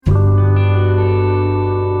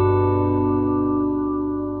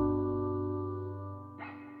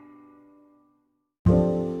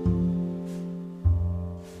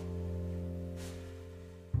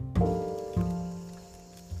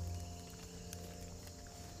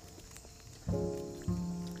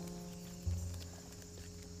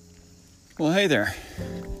Well, hey there.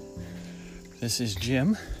 This is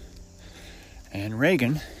Jim and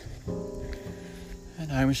Reagan,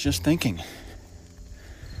 and I was just thinking.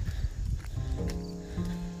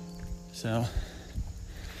 So,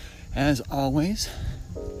 as always,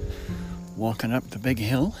 walking up the big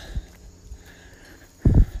hill,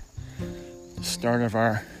 the start of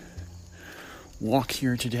our walk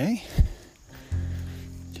here today,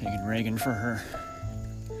 taking Reagan for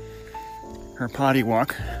her potty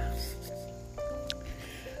walk.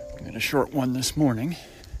 We had a short one this morning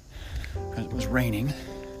because it was raining,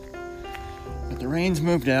 but the rain's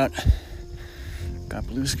moved out. Got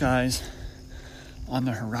blue skies on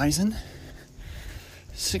the horizon,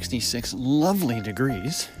 66 lovely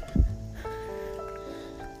degrees.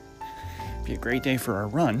 Be a great day for a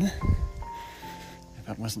run if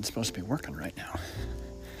I wasn't supposed to be working right now.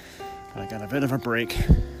 But I got a bit of a break,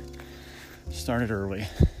 started early.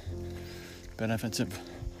 Benefits of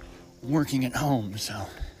working at home, so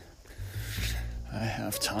I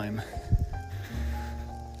have time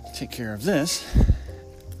to take care of this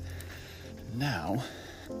now,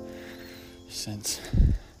 since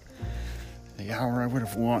the hour I would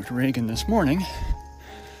have walked Reagan this morning,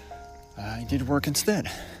 I did work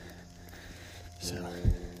instead. So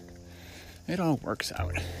it all works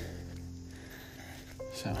out.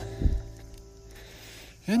 So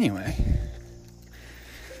anyway,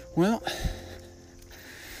 well,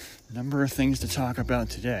 number of things to talk about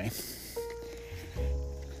today.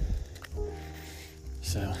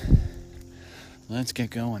 So, let's get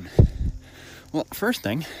going. Well, first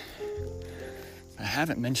thing, I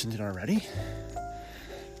haven't mentioned it already,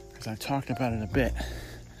 because I've talked about it a bit,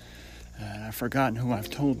 and I've forgotten who I've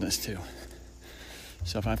told this to.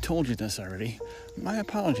 So if I've told you this already, my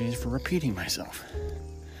apologies for repeating myself.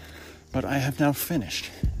 But I have now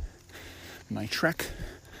finished my trek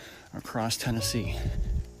across Tennessee.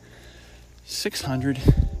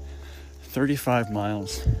 635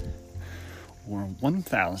 miles, or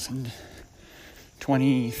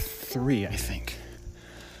 1,023, I think,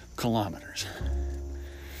 kilometers.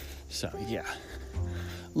 So, yeah,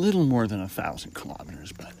 a little more than 1,000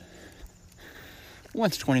 kilometers, but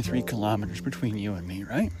what's 23 kilometers between you and me,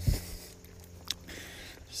 right?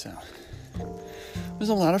 So, it was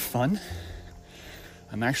a lot of fun.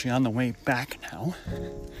 I'm actually on the way back now,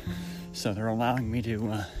 so they're allowing me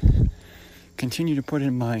to continue to put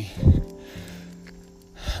in my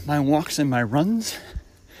walks and my runs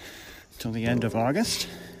till the end of August,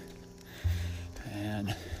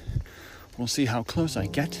 and we'll see how close I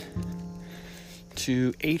get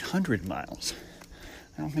to 800 miles.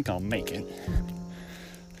 I don't think I'll make it.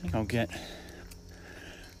 I think I'll get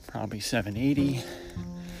probably 780,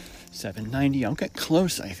 790. I'll get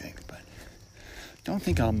close, I think, but don't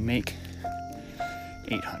think I'll make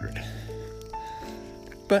 800.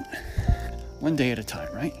 But one day at a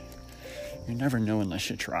time, right? You never know unless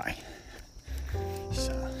you try.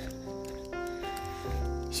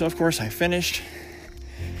 So of course I finished,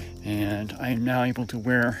 and I am now able to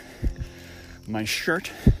wear my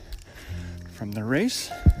shirt from the race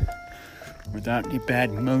without any bad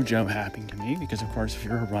mojo happening to me, because of course if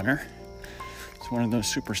you're a runner, it's one of those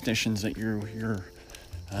superstitions that you're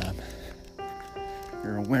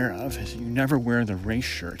aware of, is you never wear the race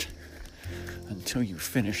shirt until you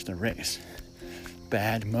finish the race.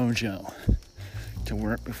 Bad mojo to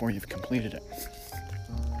wear it before you've completed it.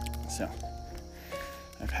 So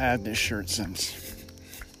I've had this shirt since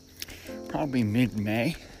probably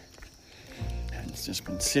mid-May, and it's just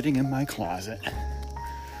been sitting in my closet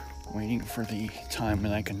waiting for the time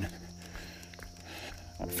when I can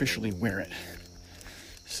officially wear it.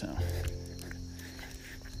 So,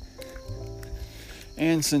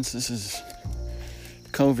 and since this is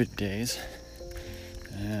COVID days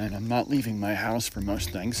and I'm not leaving my house for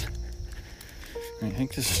most things, I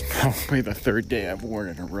think this is probably the third day I've worn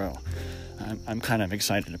it in a row. I'm kind of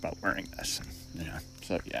excited about wearing this,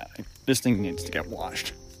 So yeah, this thing needs to get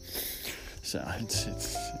washed. So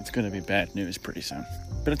it's going to be bad news pretty soon.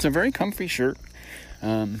 But it's a very comfy shirt.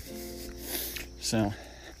 So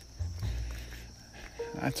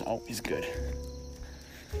that's always good.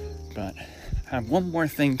 But I have one more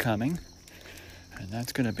thing coming, and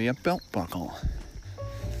that's going to be a belt buckle.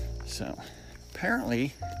 So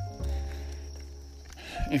apparently,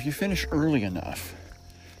 if you finish early enough,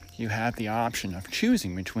 you have the option of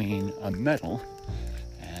choosing between a medal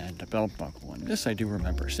and a belt buckle. And this I do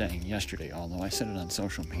remember saying yesterday, although I said it on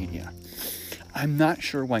social media. I'm not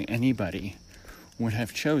sure why anybody would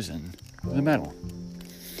have chosen the medal.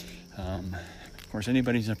 Of course,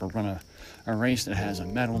 anybody who's ever run a race that has a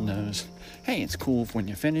medal knows, hey, it's cool when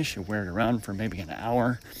you finish, you wear it around for maybe an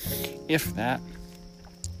hour, if that.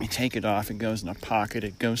 You take it off, it goes in a pocket,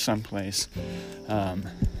 it goes someplace.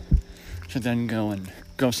 To then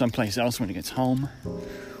go someplace else when it gets home.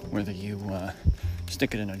 Whether you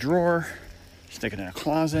stick it in a drawer, stick it in a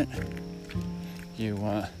closet,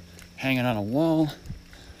 you hang it on a wall,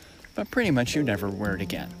 but pretty much you never wear it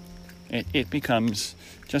again. It becomes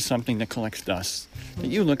just something that collects dust that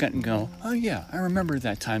you look at and go, oh yeah, I remember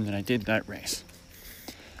that time that I did that race.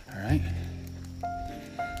 All right.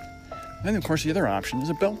 Then, of course, the other option is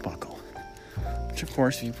a belt buckle, which, of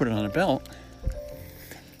course, if you put it on a belt,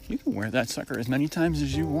 you can wear that sucker as many times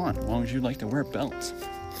as you want, as long as you like to wear belts.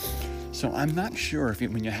 So I'm not sure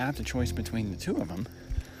when you have the choice between the two of them,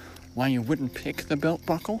 why you wouldn't pick the belt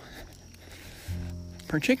buckle,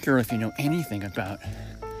 particularly if you know anything about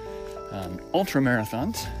ultra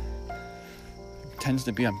marathons. It tends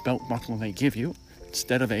to be a belt buckle they give you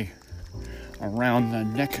instead of a around the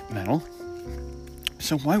neck medal.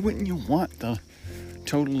 So why wouldn't you want the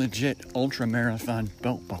total legit ultra marathon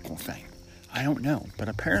belt buckle thing? I don't know, but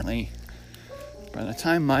apparently by the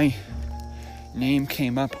time my name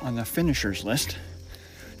came up on the finishers list,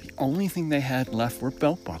 the only thing they had left were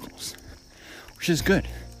belt buckles, which is good,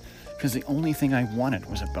 because the only thing I wanted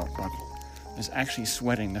was a belt buckle. I was actually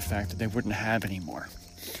sweating the fact that they wouldn't have any more,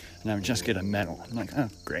 and I would just get a medal. I'm like, oh,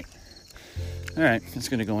 great. All right, it's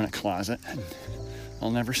going to go in a closet, and I'll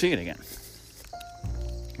never see it again.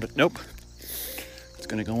 But nope, it's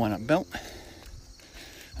going to go on a belt,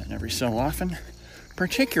 and every so often,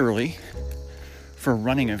 particularly for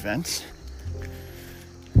running events,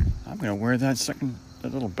 I'm going to wear that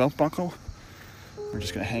little belt buckle. We're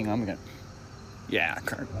just going to hang on.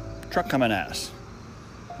 Truck coming at us.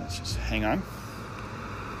 Let's just hang on.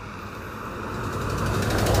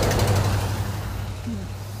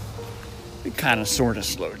 It kind of sort of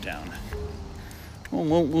slowed down.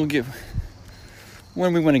 We'll give... What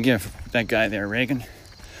do we want to give that guy there, Reagan?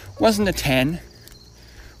 Wasn't a 10.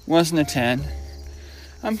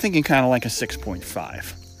 I'm thinking kind of like a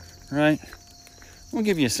 6.5, right? We'll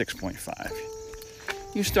give you a 6.5.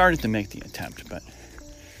 You started to make the attempt, but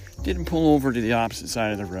didn't pull over to the opposite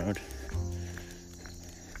side of the road.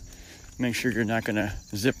 Make sure you're not going to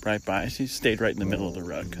zip right by us. You stayed right in the middle of the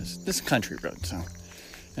road, because this is a country road, so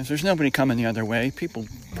if there's nobody coming the other way, people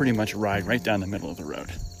pretty much ride right down the middle of the road.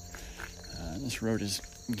 This road is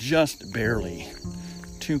just barely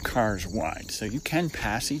 2 cars wide, so you can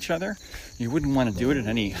pass each other. You wouldn't want to do it at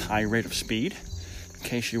any high rate of speed in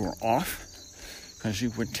case you were off, because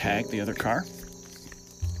you would tag the other car.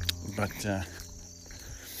 But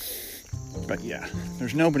yeah,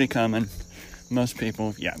 there's nobody coming. Most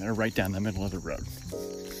people, they're right down the middle of the road,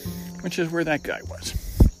 which is where that guy was.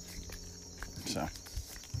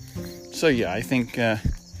 So yeah, I think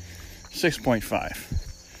 6.5.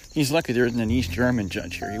 He's lucky there isn't an East German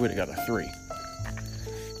judge here. He would have got a 3.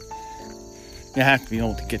 You have to be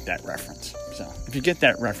able to get that reference. So if you get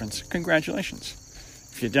that reference, congratulations.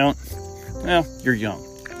 If you don't, well, you're young.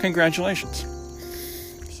 Congratulations.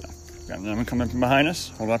 So, got another one coming from behind us.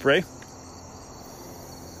 Hold up, Ray.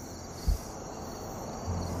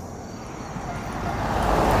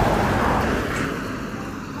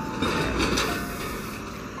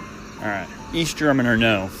 All right. East German or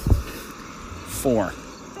no? 4.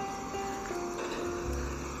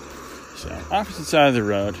 So, opposite side of the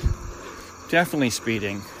road. Definitely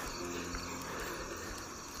speeding.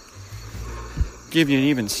 Give you an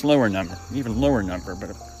even lower number,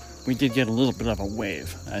 but we did get a little bit of a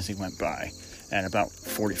wave as he went by at about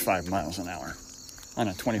 45 miles an hour on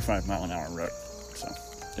a 25 mile an hour road. So,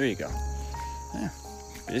 there you go. Yeah,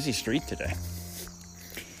 busy street today.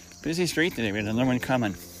 We had another one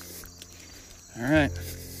coming. All right.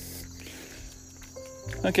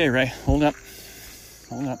 Okay, Ray, hold up.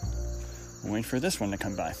 We'll wait for this one to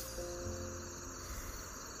come by.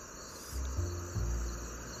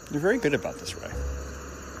 You're very good about this, Ray.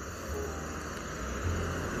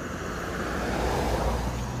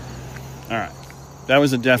 All right. That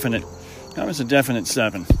was a definite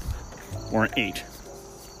 7 or an 8.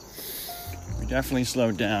 We definitely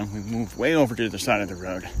slowed down. We moved way over to the side of the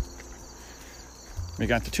road. We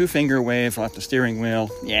got the 2-finger wave off the steering wheel.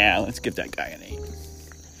 Yeah, let's give that guy an 8.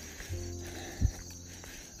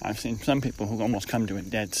 I've seen some people who almost come to a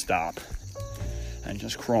dead stop and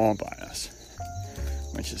just crawl by us,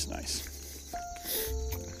 which is nice.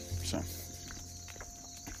 So,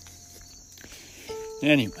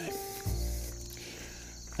 anyway,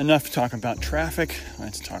 enough to talk about traffic.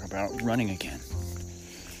 Let's talk about running again.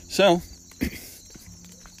 So,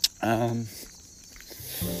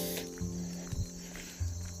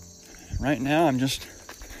 right now I'm just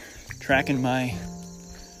tracking my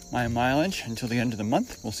mileage until the end of the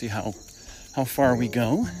month. We'll see how how far we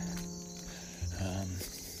go.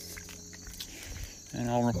 And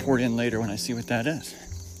I'll report in later when I see what that is.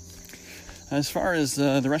 As far as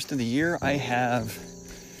the rest of the year, I have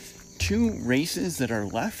 2 races that are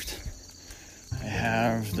left. I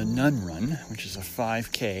have the Nun Run, which is a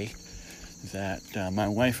 5K that my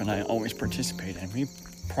wife and I always participate in. We've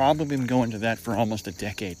probably been going to that for almost a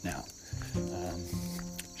decade now.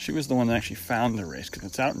 She was the one that actually found the race because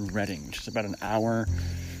it's out in Reading, which is about an hour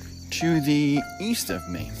to the east of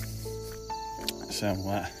me. So,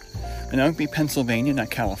 and that would be Pennsylvania, not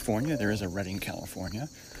California. There is a Reading, California.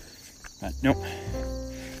 But nope.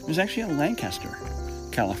 There's actually a Lancaster,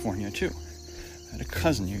 California, too. I had a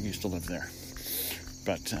cousin who used to live there.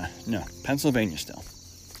 But no, Pennsylvania still.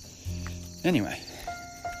 Anyway.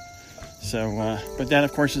 So, but that,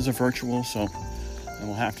 of course, is a virtual, so I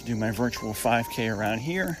will have to do my virtual 5K around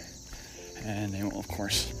here. And they will, of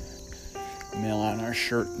course, mail out our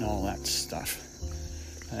shirt and all that stuff.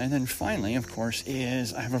 And then finally, of course,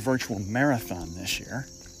 is I have a virtual marathon this year,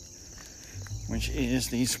 which is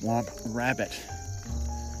the Swamp Rabbit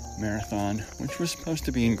Marathon, which was supposed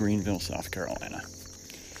to be in Greenville, South Carolina.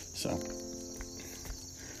 So,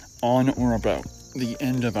 on or about the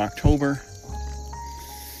end of October,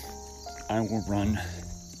 I will run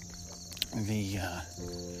the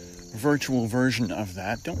virtual version of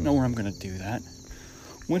that. Don't know where I'm going to do that.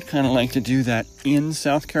 Would kind of like to do that in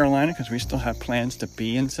South Carolina because we still have plans to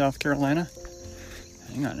be in South Carolina.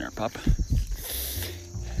 Hang on there, pup.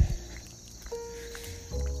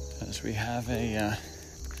 Because we have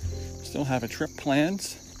still have a trip planned.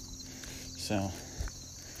 So, I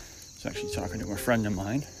was actually talking to a friend of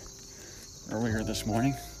mine earlier this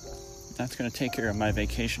morning. That's going to take care of my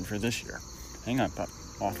vacation for this year. Hang on, pup.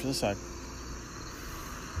 Off to the side.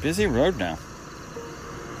 Busy road now.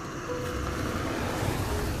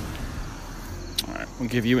 We'll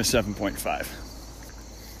give you a 7.5.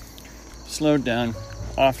 Slowed down,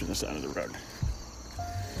 off to the side of the road.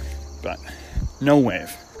 But no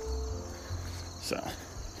wave. So.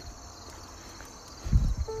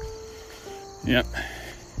 Yep.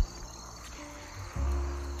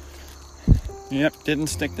 Yep, didn't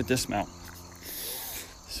stick the dismount.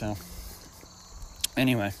 So.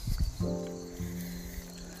 Anyway.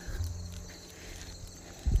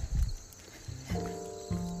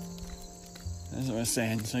 As I was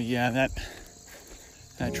saying, so yeah,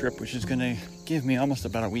 that trip, which is going to give me almost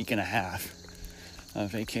about a week and a half of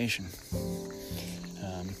vacation.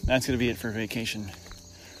 That's going to be it for vacation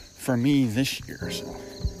for me this year. So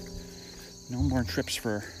no more trips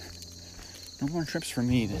for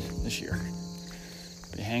me this year.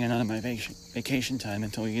 Be hanging on to my vacation time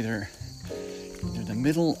until either the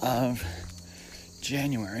middle of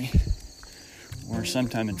January or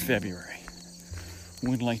sometime in February.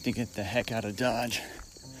 Would like to get the heck out of Dodge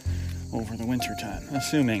over the winter time,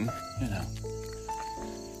 assuming,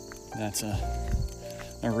 that's a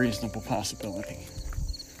reasonable possibility.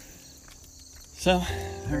 So,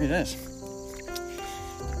 there it is.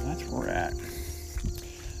 That's where we're at.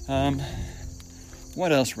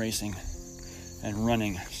 What else racing and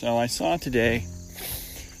running? So I saw today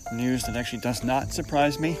news that actually does not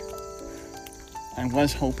surprise me. I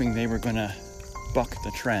was hoping they were going to buck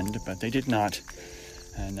the trend, but they did not.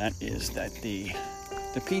 And that is that the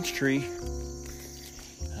Peachtree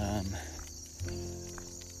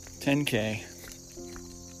 10K,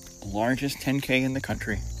 the largest 10K in the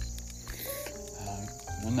country.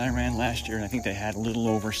 When I ran last year, I think they had a little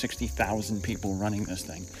over 60,000 people running this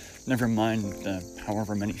thing. Never mind the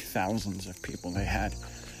however many thousands of people they had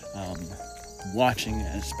watching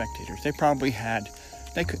as spectators. They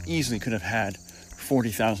could have had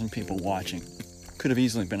 40,000 people watching. Could have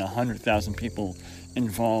easily been 100,000 people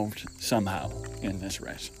involved somehow in this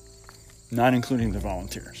race, not including the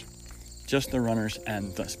volunteers, just the runners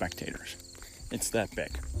and the spectators. It's that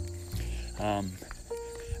big,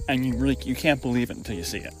 and you can't believe it until you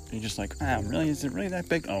see it. You're just like, really? Is it really that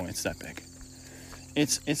big? Oh, it's that big.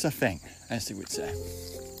 It's a thing, as they would say.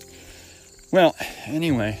 Well,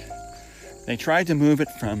 anyway, they tried to move it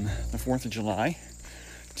from the 4th of July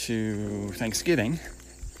to Thanksgiving.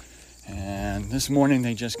 And this morning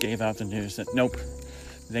they just gave out the news that nope,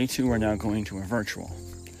 they too are now going to a virtual.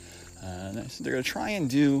 They're going to try and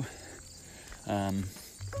do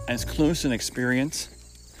as close an experience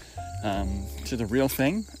to the real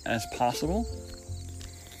thing as possible.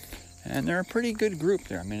 And they're a pretty good group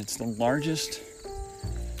there. I mean, it's the largest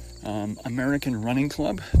American running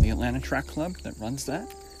club, the Atlanta Track Club, that runs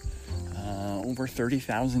that. Over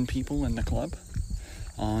 30,000 people in the club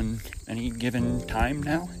on any given time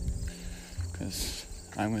now. Because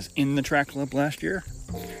I was in the track club last year.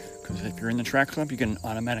 Because if you're in the track club, you get an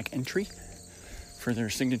automatic entry. for their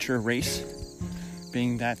signature race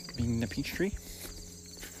being the Peachtree.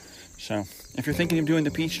 So if you're thinking of doing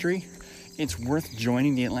the Peachtree, it's worth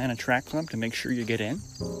joining the Atlanta Track Club to make sure you get in.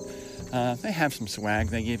 They have some swag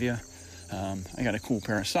they give you. I got a cool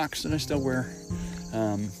pair of socks that I still wear.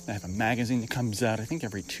 They have a magazine that comes out, I think,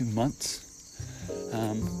 every 2 months,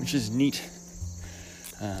 which is neat.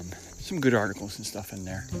 Some good articles and stuff in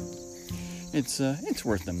there. It's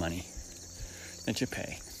worth the money that you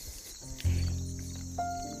pay.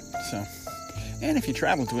 So, and if you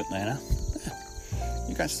travel to Atlanta,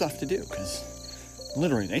 you got stuff to do, because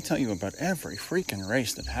literally they tell you about every freaking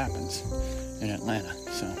race that happens in Atlanta.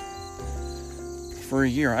 So for a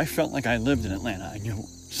year, I felt like I lived in Atlanta. I knew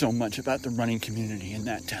so much about the running community in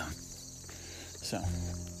that town. So,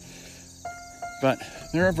 but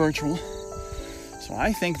they're virtual. So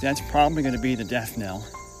I think that's probably going to be the death knell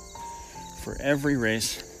for every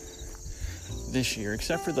race this year,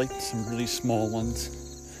 except for like some really small ones.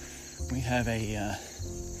 We have a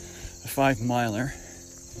 5-miler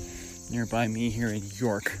nearby me here in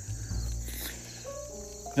York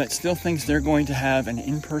that still thinks they're going to have an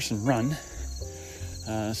in-person run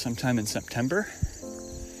sometime in September.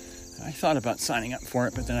 I thought about signing up for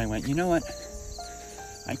it, but then I went, you know what?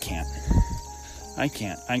 I can't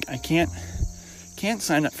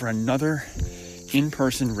sign up for another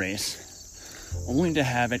in-person race only to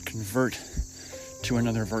have it convert to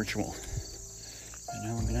another virtual. You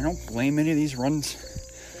know, I mean, I don't blame any of these runs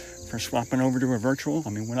for swapping over to a virtual. I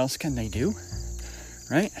mean, what else can they do,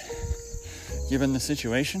 right? Given the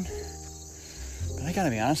situation. But I gotta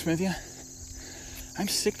be honest with you, I'm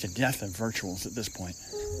sick to death of virtuals at this point.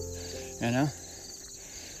 You know,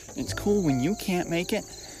 it's cool when you can't make it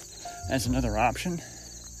as another option,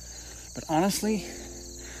 but honestly,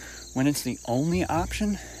 when it's the only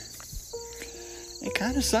option, it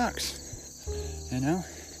kind of sucks. You know,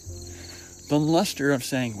 the luster of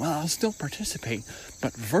saying, well, I'll still participate,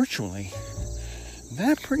 but virtually,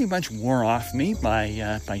 that pretty much wore off me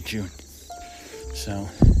by June. So,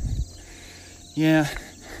 yeah,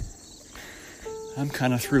 I'm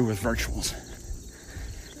kind of through with virtuals.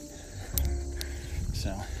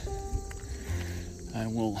 So, I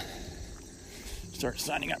will start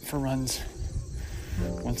signing up for runs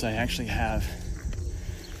once I actually have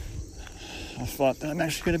a thought that I'm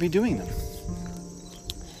actually going to be doing them.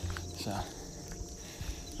 So,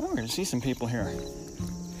 oh, we're going to see some people here.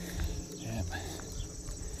 Yep.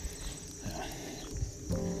 Yeah.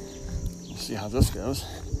 We'll see how this goes.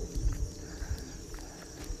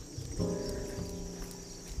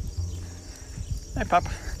 Hey, pup.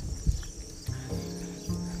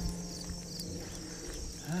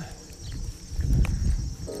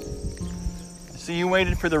 I see you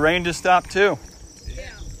waited for the rain to stop too. Yeah,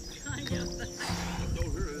 kind of.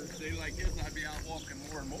 Stay like this, I'd be out walking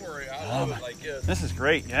more and more. I love it like this. This is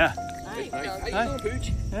great, yeah. Nice. How you doing,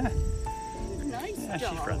 Pooch? Yeah. Nice Yeah,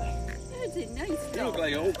 dog. she's friendly. That's a nice dog. You look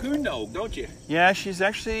like an old coon dog, don't you? Yeah, she's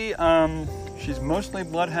actually, she's mostly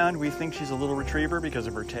bloodhound. We think she's a little retriever because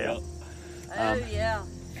of her tail. Oh, yeah.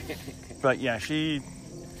 But yeah, she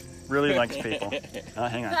really likes people.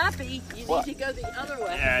 Hang on. Pappy, you need to go the other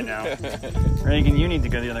way. Yeah, I know. Reagan, you need to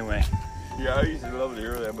go the other way. Yeah, I used to love to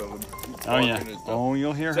hear them. Oh, yeah. Oh,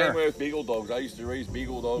 you'll hear Same her. way with beagle dogs. I used to raise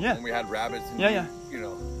beagle dogs Yeah. when we had rabbits. And Yeah. You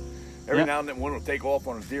know, every Yeah. now and then one will take off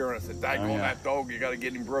on a deer, and I said, "Daggone that dog! You got to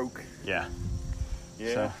get him broke." Yeah.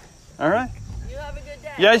 Yeah. So, all right. You have a good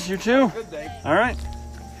day. Yes, you too. Good day. All right.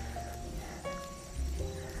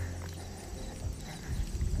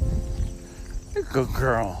 Good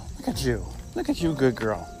girl. Look at you. Look at you, good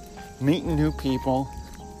girl. Meeting new people,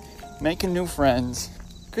 making new friends.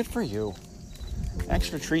 Good for you.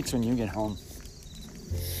 Extra treats when you get home.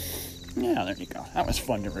 Yeah, there you go. That was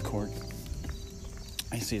fun to record.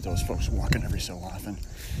 I see those folks walking every so often.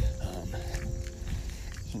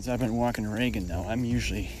 Since I've been walking Reagan, though, I'm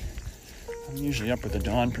usually up with the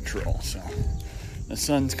dawn patrol, so the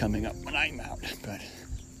sun's coming up when I'm out. But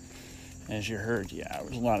as you heard, yeah, there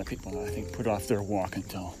was a lot of people that I think put off their walk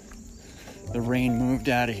until the rain moved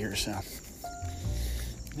out of here. So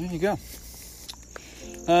there you go.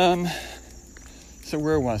 So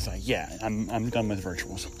where was I? Yeah, I'm done with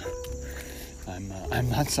virtuals. I'm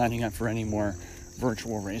not signing up for any more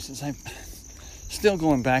virtual races. I'm still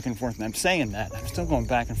going back and forth, and I'm saying that. I'm still going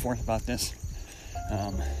back and forth about this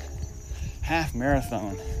half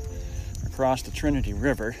marathon across the Trinity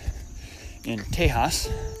River in Tejas,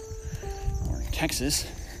 or Texas,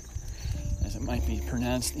 as it might be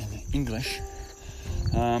pronounced in English.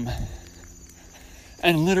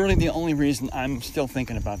 And literally the only reason I'm still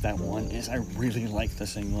thinking about that one is I really like the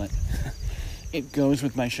singlet. It goes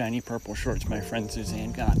with my shiny purple shorts my friend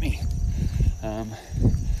Suzanne got me.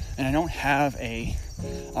 And I don't have a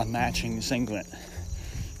matching singlet.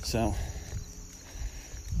 So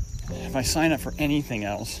if I sign up for anything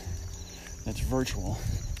else that's virtual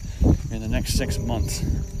in the next 6 months,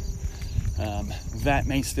 that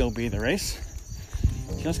may still be the race,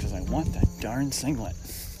 just because I want that darn singlet.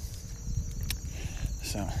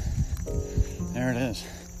 So there it is.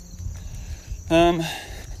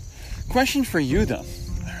 Question for you though,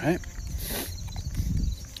 all right?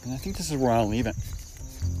 And I think this is where I'll leave it.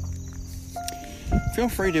 Feel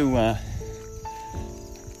free to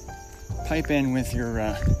pipe in with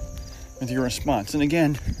your response. And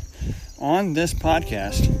again, on this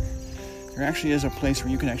podcast, there actually is a place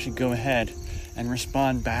where you can actually go ahead and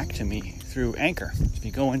respond back to me through Anchor. If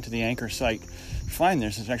you go into the Anchor site, find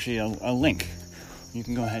there's actually a link. You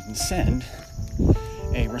can go ahead and send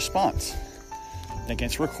a response that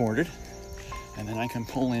gets recorded, and then I can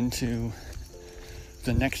pull into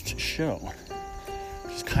the next show,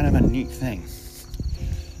 which is kind of a neat thing.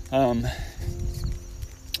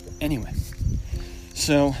 Anyway,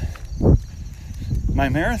 so my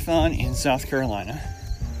marathon in South Carolina,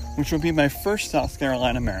 which will be my first South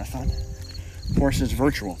Carolina marathon, of course, is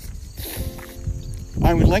virtual.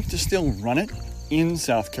 I would like to still run it in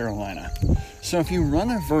South Carolina. So if you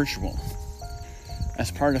run a virtual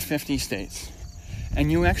as part of 50 states,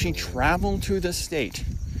 and you actually travel to the state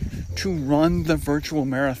to run the virtual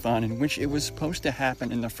marathon in which it was supposed to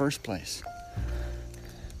happen in the first place,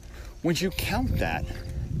 would you count that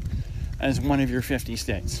as one of your 50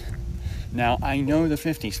 states? Now, I know the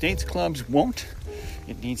 50 states clubs won't.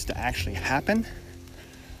 It needs to actually happen.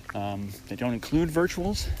 They don't include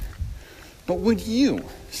virtuals. But would you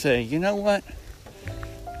say, you know what?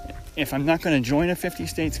 If I'm not going to join a 50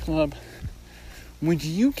 states club, would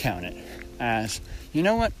you count it as, you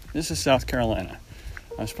know what? This is South Carolina.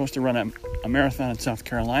 I was supposed to run a marathon in South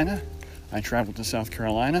Carolina. I traveled to South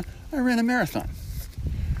Carolina. I ran a marathon.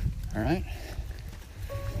 All right?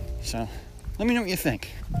 So let me know what you think.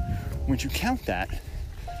 Would you count that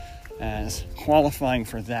as qualifying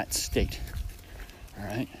for that state? All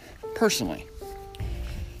right? Personally.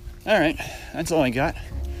 All right. That's all I got.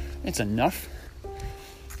 It's enough.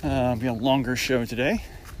 It'll be a longer show today.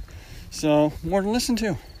 So more to listen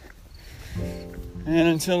to. And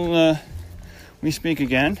until we speak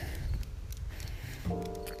again,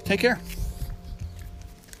 take care.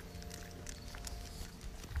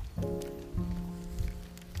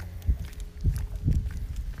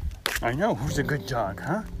 I know. Who's a good dog,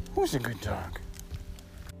 huh? Who's a good dog?